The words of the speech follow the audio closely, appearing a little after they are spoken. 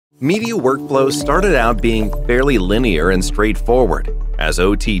Media workflows started out being fairly linear and straightforward. As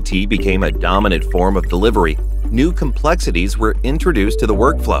OTT became a dominant form of delivery, new complexities were introduced to the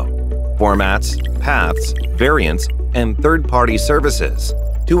workflow: formats, paths, variants, and third-party services.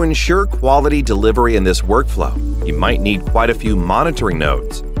 To ensure quality delivery in this workflow, you might need quite a few monitoring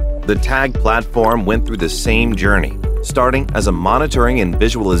nodes. The TAG platform went through the same journey, starting as a monitoring and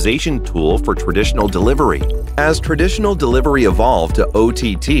visualization tool for traditional delivery. As traditional delivery evolved to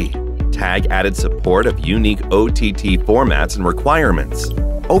OTT, TAG added support of unique OTT formats and requirements.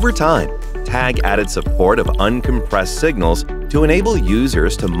 Over time, TAG added support of uncompressed signals to enable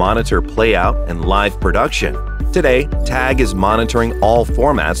users to monitor playout and live production. Today, TAG is monitoring all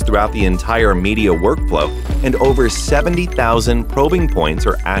formats throughout the entire media workflow, and over 70,000 probing points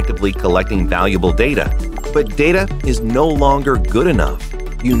are actively collecting valuable data. But data is no longer good enough.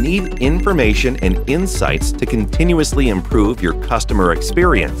 You need information and insights to continuously improve your customer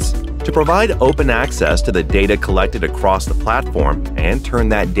experience. To provide open access to the data collected across the platform and turn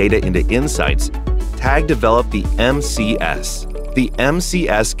that data into insights, TAG developed the MCS. The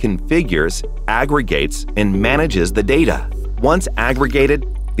MCS configures, aggregates, and manages the data. Once aggregated,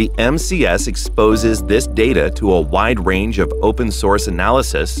 the MCS exposes this data to a wide range of open-source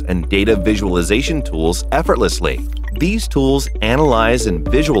analysis and data visualization tools effortlessly. These tools analyze and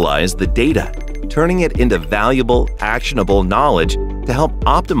visualize the data, turning it into valuable, actionable knowledge to help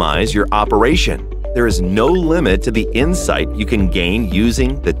optimize your operation. There is no limit to the insight you can gain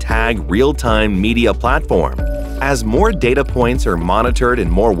using the TAG Realtime Media Platform. As more data points are monitored in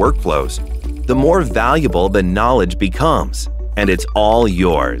more workflows, the more valuable the knowledge becomes, and it's all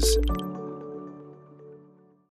yours.